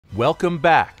Welcome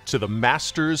back to the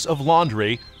Masters of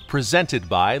Laundry, presented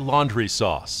by Laundry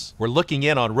Sauce. We're looking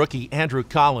in on rookie Andrew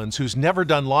Collins, who's never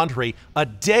done laundry a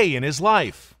day in his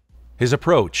life. His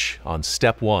approach on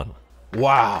step one.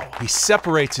 Wow, he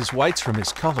separates his whites from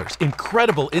his colors.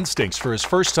 Incredible instincts for his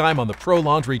first time on the pro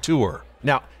laundry tour.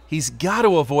 Now, he's got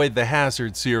to avoid the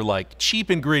hazards here like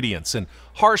cheap ingredients and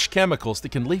harsh chemicals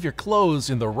that can leave your clothes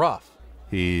in the rough.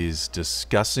 He's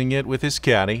discussing it with his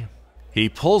caddy. He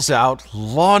pulls out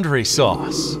Laundry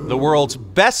Sauce, the world's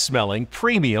best-smelling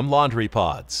premium laundry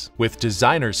pods, with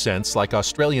designer scents like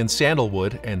Australian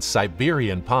Sandalwood and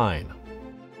Siberian Pine.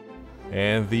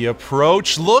 And the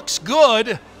approach looks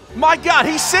good. My God,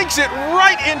 he sinks it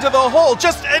right into the hole.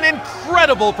 Just an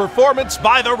incredible performance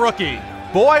by the rookie.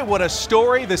 Boy, what a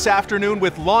story this afternoon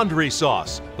with Laundry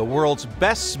Sauce, the world's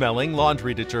best-smelling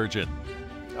laundry detergent.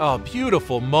 A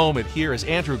beautiful moment here as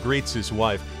Andrew greets his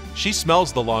wife. She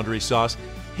smells the Laundry Sauce.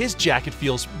 His jacket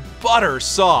feels butter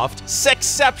soft.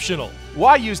 Sexceptional.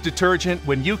 Why use detergent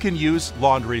when you can use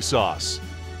Laundry Sauce?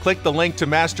 Click the link to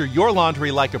master your laundry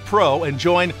like a pro and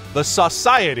join the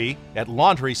Sauciety at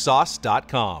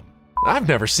laundrysauce.com. I've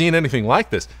never seen anything like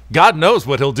this. God knows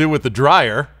what he'll do with the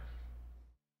dryer.